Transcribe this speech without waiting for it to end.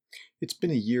It's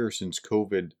been a year since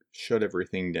COVID shut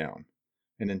everything down,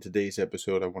 and in today's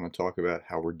episode, I want to talk about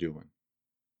how we're doing.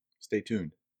 Stay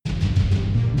tuned.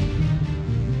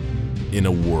 In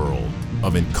a world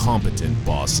of incompetent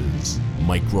bosses,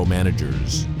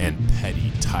 micromanagers, and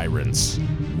petty tyrants,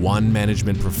 one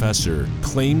management professor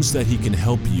claims that he can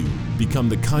help you become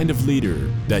the kind of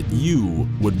leader that you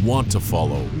would want to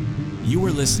follow. You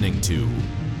are listening to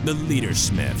The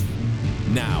Leadersmith.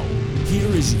 Now, here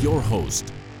is your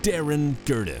host, Darren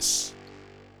Gertis.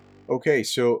 Okay,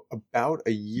 so about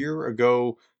a year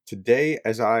ago today,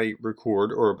 as I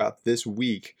record, or about this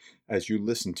week as you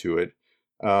listen to it,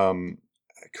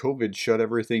 COVID shut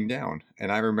everything down.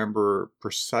 And I remember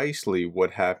precisely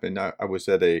what happened. I was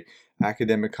at a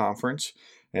academic conference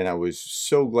and I was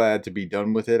so glad to be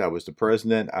done with it. I was the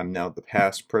president. I'm now the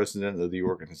past president of the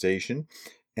organization.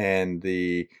 And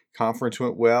the conference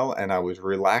went well and I was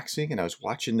relaxing and I was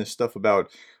watching this stuff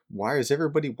about why is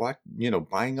everybody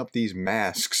buying up these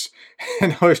masks?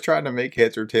 And I was trying to make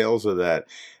heads or tails of that.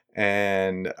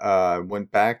 And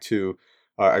went back to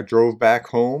I drove back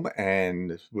home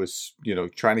and was,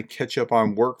 trying to catch up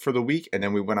on work for the week. And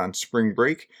then we went on spring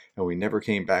break and we never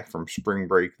came back from spring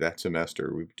break that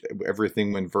semester.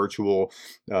 Everything went virtual.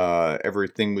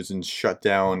 Everything was in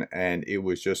shutdown and it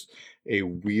was just a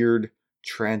weird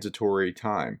transitory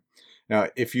time. Now,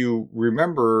 if you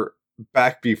remember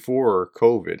back before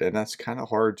COVID, and that's kind of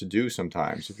hard to do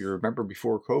sometimes. If you remember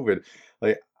before COVID,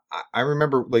 like I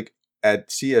remember like at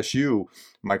CSU,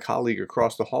 my colleague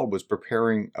across the hall was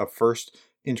preparing a first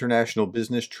international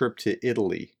business trip to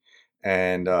Italy.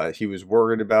 And he was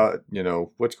worried about,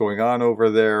 what's going on over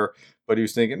there. But he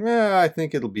was thinking, I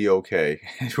think it'll be okay.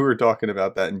 And we were talking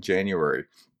about that in January.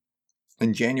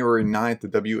 On January 9th,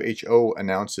 the WHO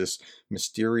announced this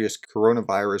mysterious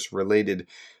coronavirus-related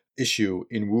issue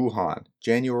in Wuhan.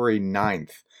 January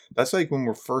 9th. That's like when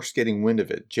we're first getting wind of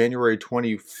it. January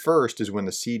 21st is when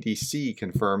the CDC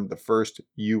confirmed the first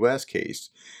US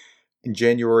case. In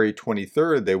January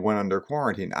 23rd, they went under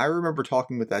quarantine. I remember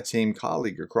talking with that same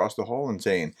colleague across the hall and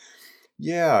saying,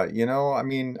 yeah,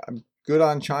 I'm good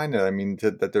on China.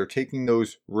 That they're taking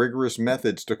those rigorous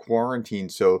methods to quarantine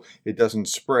so it doesn't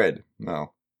spread.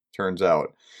 No, turns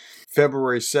out.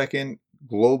 February 2nd,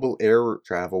 global air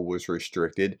travel was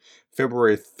restricted.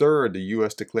 February 3rd, the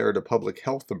U.S. declared a public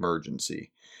health emergency.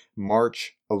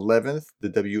 March 11th, the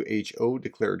WHO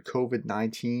declared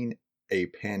COVID-19 a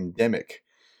pandemic.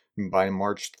 And by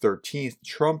March 13th,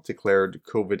 Trump declared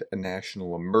COVID a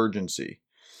national emergency.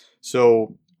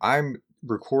 So I'm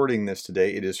recording this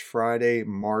today. It is Friday,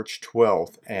 March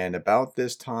 12th, and about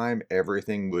this time,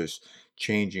 everything was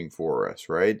changing for us,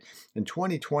 right? And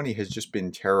 2020 has just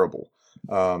been terrible.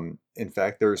 In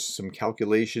fact, there's some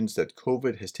calculations that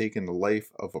COVID has taken the life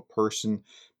of a person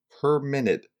per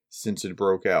minute since it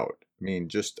broke out.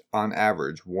 Just on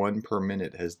average, one per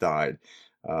minute has died.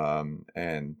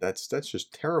 And that's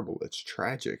just terrible. It's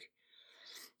tragic.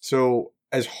 So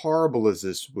as horrible as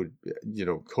this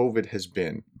COVID has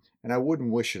been, and I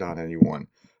wouldn't wish it on anyone,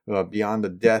 beyond the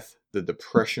death, the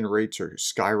depression rates are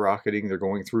skyrocketing. They're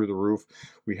going through the roof.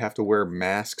 We have to wear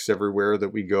masks everywhere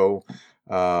that we go.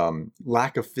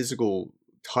 Lack of physical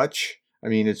touch.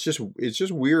 It's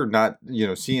just weird not,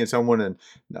 seeing someone and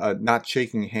not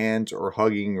shaking hands or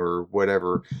hugging or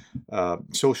whatever.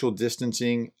 Social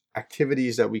distancing,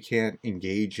 activities that we can't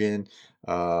engage in.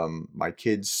 My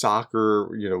kids' soccer,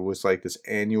 was like this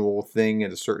annual thing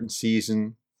at a certain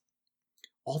season.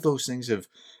 All those things have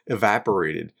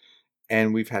evaporated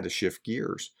and we've had to shift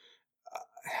gears.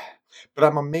 But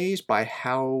I'm amazed by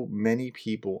how many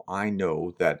people I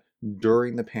know that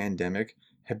during the pandemic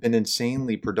have been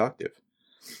insanely productive.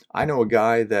 I know a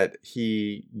guy that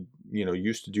he,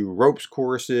 used to do ropes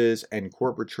courses and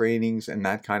corporate trainings and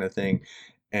that kind of thing.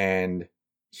 And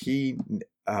he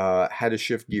had to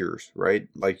shift gears, right?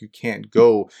 Like you can't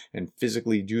go and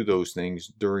physically do those things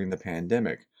during the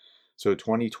pandemic. So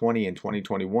 2020 and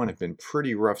 2021 have been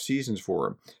pretty rough seasons for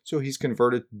him. So he's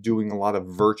converted to doing a lot of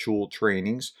virtual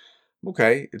trainings.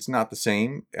 Okay, it's not the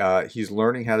same. He's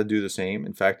learning how to do the same.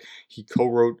 In fact, he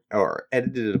co-wrote or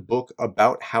edited a book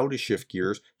about how to shift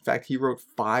gears. In fact, he wrote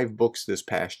 5 books this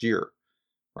past year,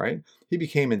 right? He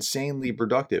became insanely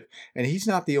productive. And he's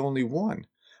not the only one.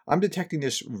 I'm detecting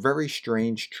this very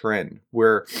strange trend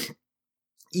where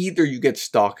either you get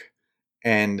stuck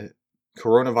and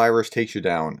coronavirus takes you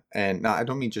down, and now I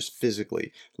don't mean just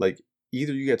physically, like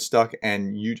either you get stuck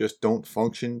and you just don't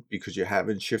function because you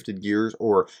haven't shifted gears,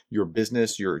 or your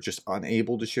business, you're just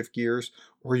unable to shift gears,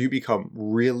 or you become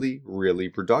really, really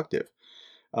productive.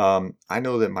 I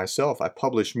know that myself, I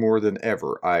published more than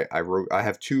ever. I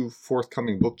have 2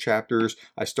 forthcoming book chapters.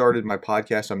 I started my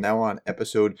podcast. I'm now on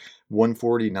episode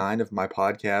 149 of my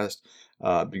podcast.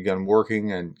 Begun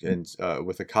working and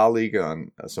with a colleague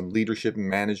on some leadership and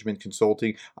management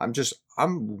consulting.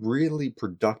 I'm really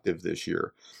productive this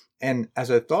year. And as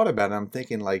I thought about it, I'm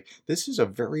thinking like, this is a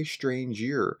very strange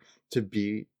year to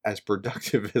be as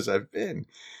productive as I've been.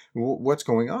 What's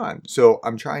going on? So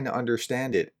I'm trying to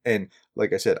understand it. And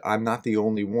like I said, I'm not the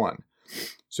only one.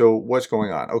 So what's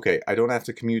going on? Okay, I don't have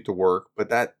to commute to work, but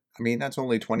that's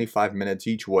only 25 minutes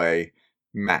each way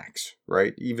max,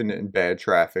 right? Even in bad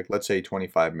traffic, let's say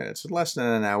 25 minutes, less than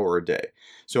an hour a day.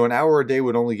 So an hour a day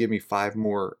would only give me 5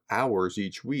 more hours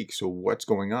each week. So what's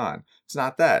going on? It's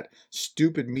not that.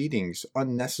 Stupid meetings,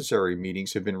 unnecessary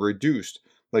meetings have been reduced.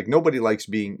 Like nobody likes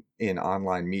being in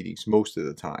online meetings most of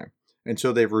the time. And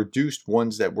so they've reduced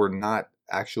ones that were not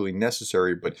actually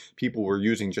necessary, but people were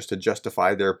using just to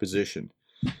justify their position.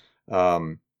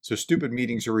 So stupid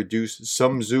meetings are reduced.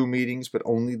 Some Zoom meetings, but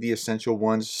only the essential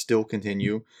ones still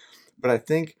continue. But I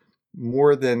think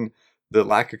more than the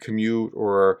lack of commute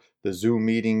or the Zoom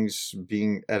meetings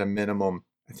being at a minimum,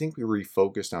 I think we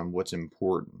refocused on what's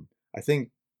important. I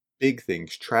think big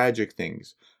things, tragic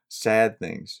things, sad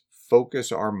things,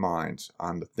 focus our minds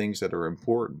on the things that are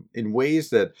important in ways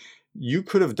that you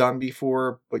could have done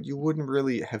before, but you wouldn't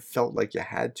really have felt like you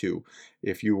had to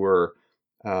if you were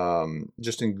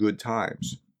just in good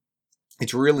times.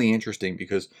 It's really interesting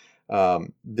because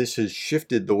this has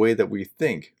shifted the way that we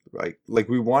think. Right? Like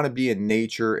we want to be in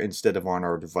nature instead of on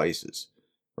our devices.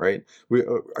 Right?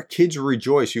 Our kids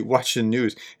rejoice. You watch the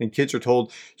news, and kids are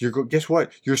told, "Guess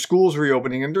what? Your school's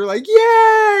reopening," and they're like,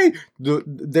 "Yay!"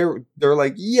 They're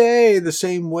like, "Yay!" The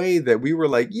same way that we were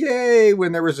like, "Yay!"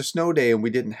 when there was a snow day and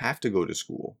we didn't have to go to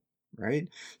school. Right?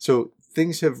 So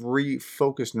things have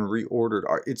refocused and reordered.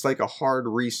 It's like a hard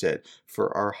reset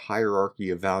for our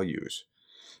hierarchy of values.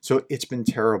 So it's been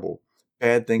terrible.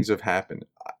 Bad things have happened.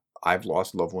 I've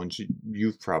lost loved ones.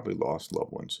 You've probably lost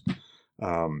loved ones.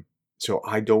 So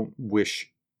I don't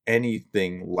wish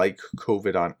anything like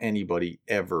COVID on anybody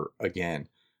ever again.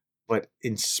 But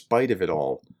in spite of it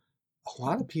all, a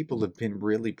lot of people have been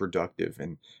really productive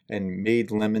and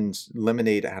made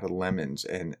lemonade out of lemons.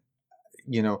 And,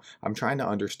 I'm trying to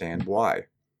understand why.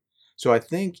 So I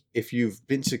think if you've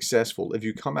been successful, if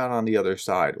you come out on the other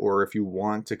side, or if you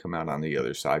want to come out on the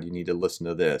other side, you need to listen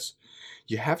to this.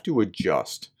 You have to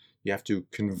adjust. You have to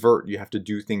convert. You have to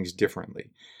do things differently.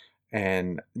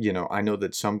 And, I know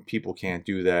that some people can't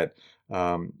do that.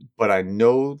 But I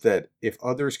know that if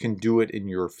others can do it in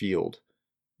your field,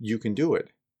 you can do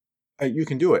it. You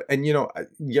can do it. And,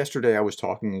 yesterday I was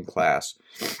talking in class.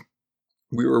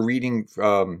 We were reading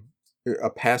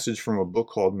a passage from a book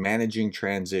called Managing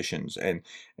Transitions, and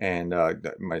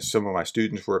some of my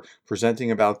students were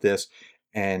presenting about this.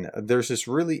 And there's this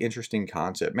really interesting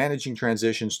concept. Managing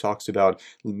Transitions talks about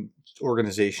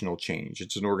organizational change.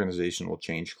 It's an organizational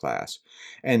change class.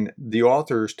 And the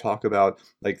authors talk about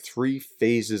like 3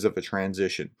 phases of a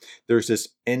transition. There's this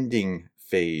ending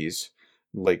phase,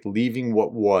 like leaving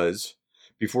what was,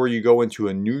 before you go into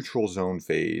a neutral zone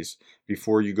phase,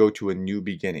 before you go to a new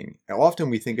beginning. And often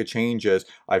we think of change as,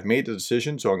 I've made the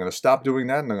decision, so I'm going to stop doing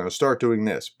that and I'm going to start doing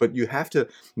this. But you have to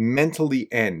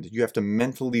mentally end. You have to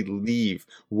mentally leave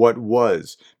what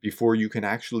was before you can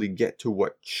actually get to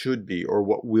what should be or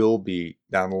what will be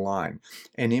down the line.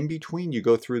 And in between, you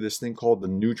go through this thing called the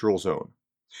neutral zone.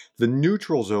 The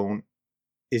neutral zone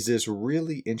is this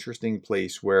really interesting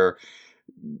place where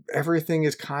everything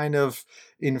is kind of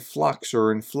in flux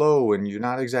or in flow and you're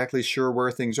not exactly sure where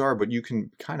things are, but you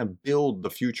can kind of build the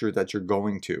future that you're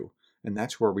going to. And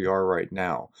that's where we are right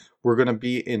now. We're going to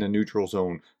be in a neutral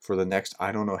zone for the next,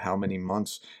 I don't know how many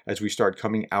months, as we start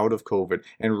coming out of COVID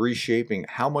and reshaping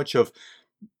how much of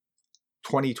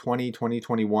 2020,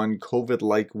 2021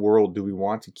 COVID-like world do we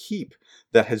want to keep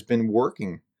that has been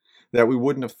working, that we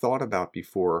wouldn't have thought about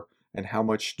before. And how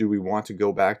much do we want to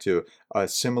go back to a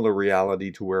similar reality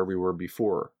to where we were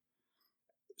before?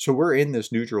 So we're in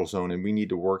this neutral zone and we need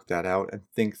to work that out and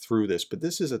think through this. But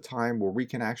this is a time where we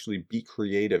can actually be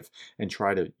creative and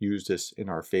try to use this in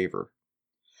our favor.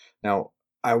 Now,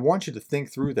 I want you to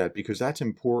think through that because that's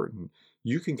important.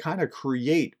 You can kind of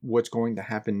create what's going to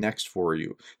happen next for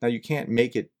you. Now, you can't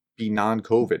make it be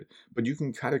non-COVID, but you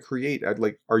can kind of create,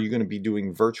 like, are you going to be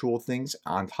doing virtual things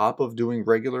on top of doing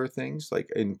regular things, like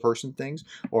in-person things?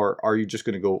 Or are you just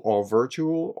going to go all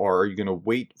virtual? Or are you going to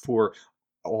wait for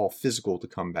all physical to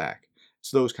come back?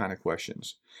 It's those kind of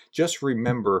questions. Just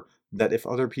remember that if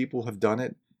other people have done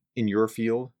it in your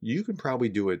field, you can probably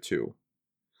do it too.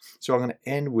 So I'm going to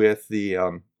end with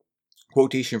the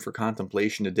quotation for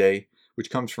contemplation today, which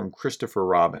comes from Christopher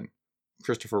Robin.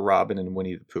 Christopher Robin and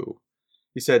Winnie the Pooh.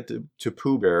 He said to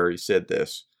Pooh Bear, he said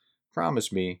this: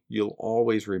 "Promise me you'll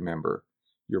always remember.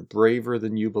 You're braver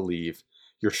than you believe,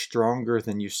 you're stronger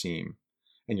than you seem,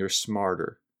 and you're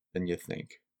smarter than you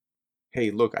think." Hey,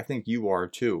 look, I think you are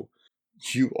too.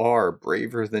 You are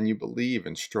braver than you believe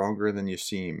and stronger than you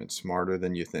seem and smarter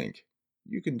than you think.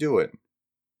 You can do it.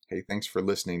 Hey, thanks for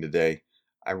listening today.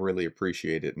 I really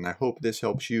appreciate it. And I hope this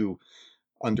helps you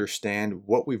understand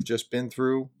what we've just been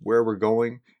through, where we're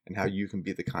going, and how you can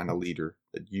be the kind of leader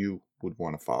that you would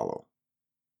want to follow.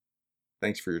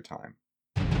 Thanks for your time.